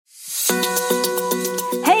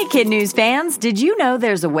Kid News fans, did you know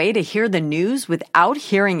there's a way to hear the news without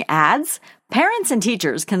hearing ads? Parents and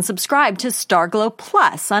teachers can subscribe to Starglow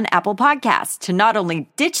Plus on Apple Podcasts to not only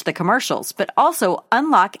ditch the commercials, but also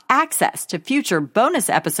unlock access to future bonus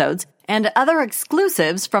episodes and other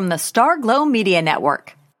exclusives from the Starglow Media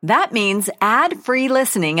Network. That means ad-free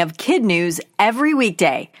listening of Kid News every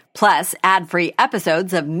weekday, plus ad-free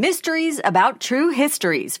episodes of Mysteries About True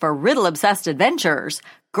Histories for riddle-obsessed adventurers,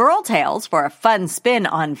 Girl Tales for a fun spin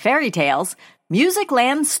on fairy tales,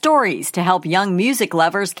 Musicland Stories to help young music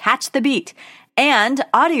lovers catch the beat, and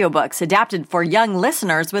audiobooks adapted for young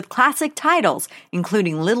listeners with classic titles,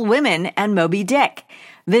 including Little Women and Moby Dick.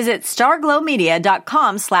 Visit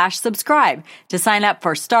starglowmedia.com/subscribe to sign up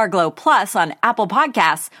for Starglow Plus on Apple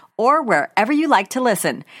Podcasts or wherever you like to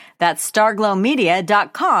listen. That's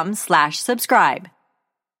starglowmedia.com/subscribe.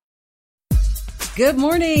 Good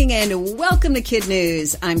morning and welcome to Kid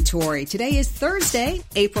News. I'm Tori. Today is Thursday,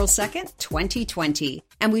 April 2nd, 2020.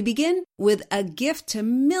 And we begin with a gift to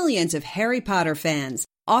millions of Harry Potter fans.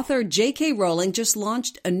 Author J.K. Rowling just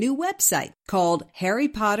launched a new website called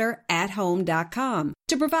HarryPotterAtHome.com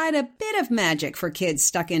to provide a bit of magic for kids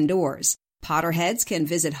stuck indoors. Potterheads can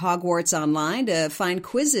visit Hogwarts online to find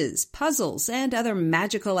quizzes, puzzles, and other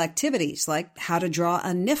magical activities like how to draw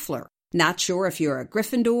a Niffler. Not sure if you're a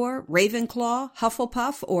Gryffindor, Ravenclaw,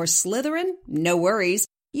 Hufflepuff, or Slytherin? No worries.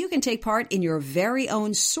 You can take part in your very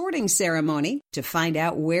own sorting ceremony to find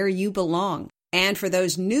out where you belong. And for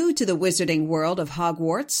those new to the wizarding world of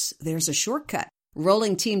Hogwarts, there's a shortcut.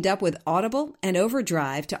 Rowling teamed up with Audible and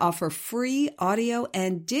Overdrive to offer free audio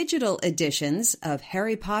and digital editions of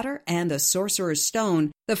Harry Potter and the Sorcerer's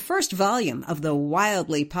Stone, the first volume of the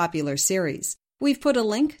wildly popular series. We've put a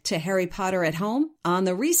link to Harry Potter at Home on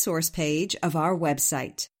the resource page of our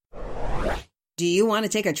website. Do you want to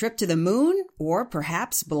take a trip to the moon or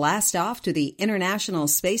perhaps blast off to the International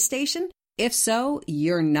Space Station? If so,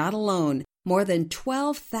 you're not alone. More than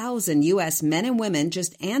 12,000 U.S. men and women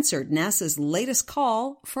just answered NASA's latest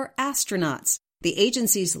call for astronauts. The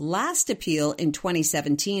agency's last appeal in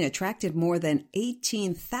 2017 attracted more than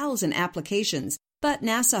 18,000 applications, but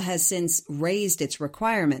NASA has since raised its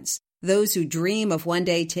requirements. Those who dream of one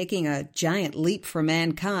day taking a giant leap for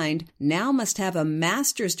mankind now must have a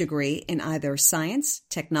master's degree in either science,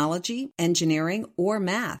 technology, engineering, or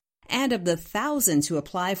math. And of the thousands who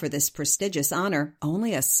apply for this prestigious honor,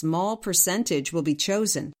 only a small percentage will be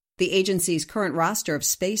chosen. The agency's current roster of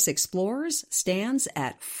space explorers stands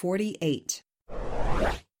at 48.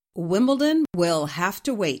 Wimbledon will have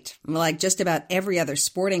to wait. Like just about every other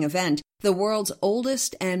sporting event, the world's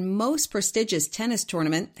oldest and most prestigious tennis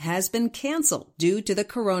tournament has been canceled due to the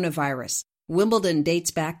coronavirus. Wimbledon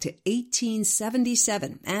dates back to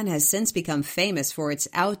 1877 and has since become famous for its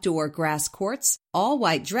outdoor grass courts,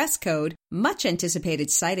 all-white dress code,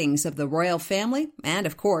 much-anticipated sightings of the royal family, and,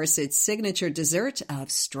 of course, its signature dessert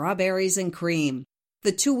of strawberries and cream.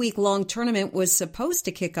 The 2-week-long tournament was supposed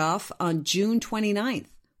to kick off on June 29th.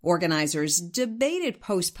 Organizers debated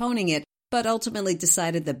postponing it, but ultimately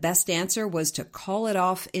decided the best answer was to call it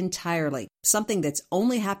off entirely, something that's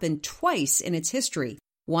only happened twice in its history,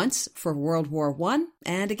 once for World War I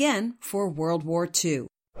and again for World War II.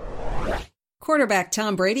 Quarterback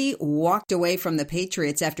Tom Brady walked away from the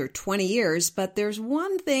Patriots after 20 years, but there's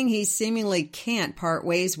one thing he seemingly can't part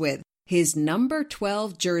ways with: his number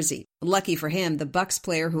 12 jersey. Lucky for him, the Bucs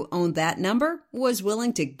player who owned that number was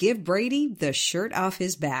willing to give Brady the shirt off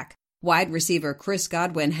his back. Wide receiver Chris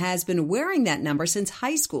Godwin has been wearing that number since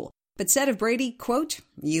high school, but said of Brady, quote,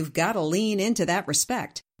 "You've got to lean into that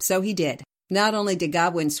respect." So he did. Not only did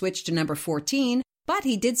Godwin switch to number 14, but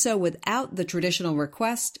he did so without the traditional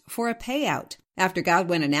request for a payout. After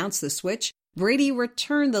Godwin announced the switch, Brady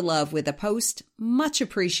returned the love with a post, "Much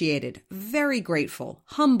appreciated, very grateful,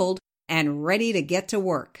 humbled, and ready to get to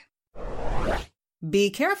work."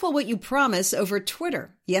 Be careful what you promise over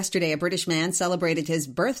Twitter. Yesterday, a British man celebrated his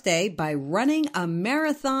birthday by running a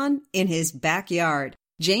marathon in his backyard.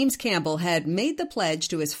 James Campbell had made the pledge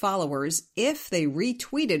to his followers if they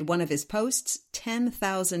retweeted one of his posts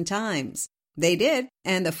 10,000 times. They did,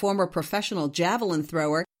 and the former professional javelin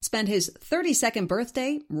thrower spent his 32nd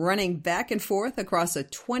birthday running back and forth across a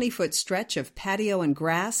 20-foot stretch of patio and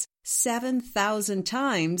grass 7,000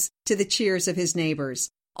 times to the cheers of his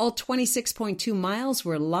neighbors. All 26.2 miles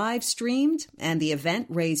were live streamed, and the event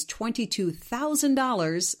raised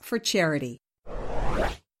 $22,000 for charity.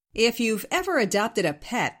 If you've ever adopted a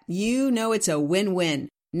pet, you know it's a win-win.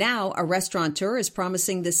 Now, a restaurateur is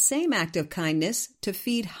promising the same act of kindness to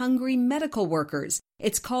feed hungry medical workers.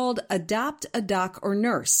 It's called Adopt a Doc or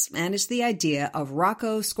Nurse, and it's the idea of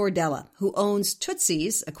Rocco Scordella, who owns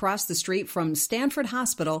Tootsie's across the street from Stanford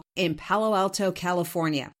Hospital in Palo Alto,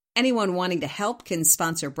 California. Anyone wanting to help can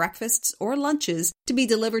sponsor breakfasts or lunches to be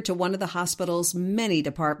delivered to one of the hospital's many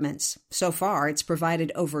departments. So far, it's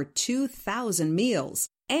provided over 2,000 meals.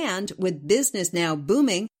 And with business now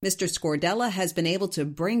booming, Mr. Scordella has been able to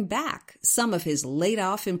bring back some of his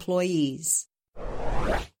laid-off employees.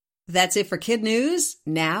 That's it for Kid News.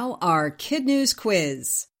 Now our Kid News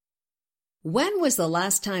quiz. When was the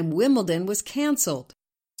last time Wimbledon was canceled?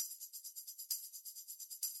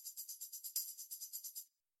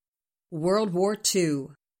 World War II.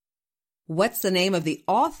 What's the name of the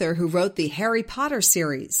author who wrote the Harry Potter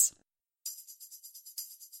series?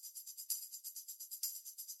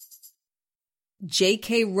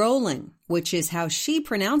 J.K. Rowling, which is how she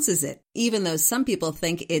pronounces it, even though some people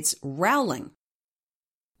think it's Rowling.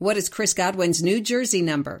 What is Chris Godwin's New Jersey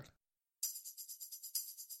number?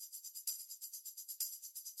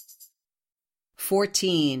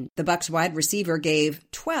 $14. The Bucs wide receiver gave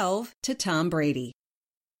 12 to Tom Brady.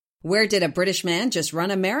 Where did a British man just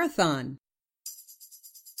run a marathon?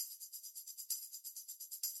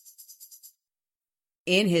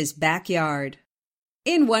 In his backyard.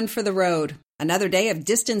 In One for the Road. Another day of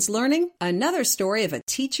distance learning, another story of a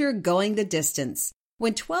teacher going the distance.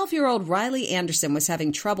 When 12-year-old Riley Anderson was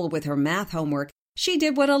having trouble with her math homework, she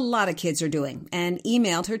did what a lot of kids are doing and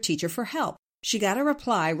emailed her teacher for help. She got a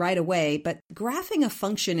reply right away, but graphing a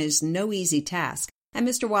function is no easy task, and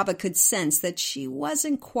Mr. Waba could sense that she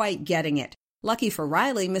wasn't quite getting it. Lucky for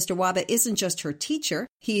Riley, Mr. Waba isn't just her teacher,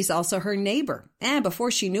 he's also her neighbor. And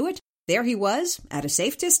before she knew it, there he was, at a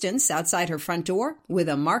safe distance outside her front door, with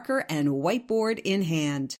a marker and whiteboard in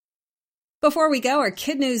hand. Before we go, our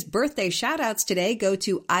Kid News birthday shout-outs today go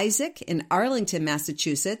to Isaac in Arlington,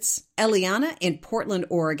 Massachusetts, Eliana in Portland,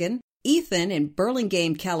 Oregon, Ethan in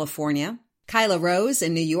Burlingame, California, Kyla Rose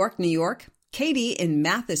in New York, New York, Katie in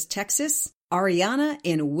Mathis, Texas, Ariana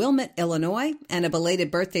in Wilmette, Illinois, and a belated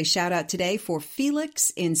birthday shout-out today for Felix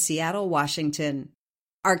in Seattle, Washington.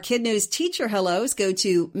 Our Kid News teacher hellos go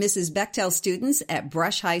to Mrs. Bechtel students at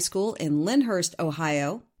Brush High School in Lyndhurst,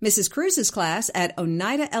 Ohio, Mrs. Cruz's class at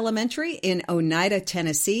Oneida Elementary in Oneida,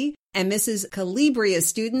 Tennessee, and Mrs. Calibria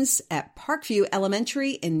students at Parkview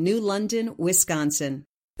Elementary in New London, Wisconsin.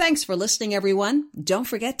 Thanks for listening, everyone. Don't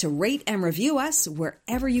forget to rate and review us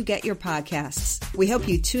wherever you get your podcasts. We hope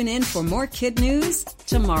you tune in for more Kid News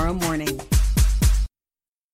tomorrow morning.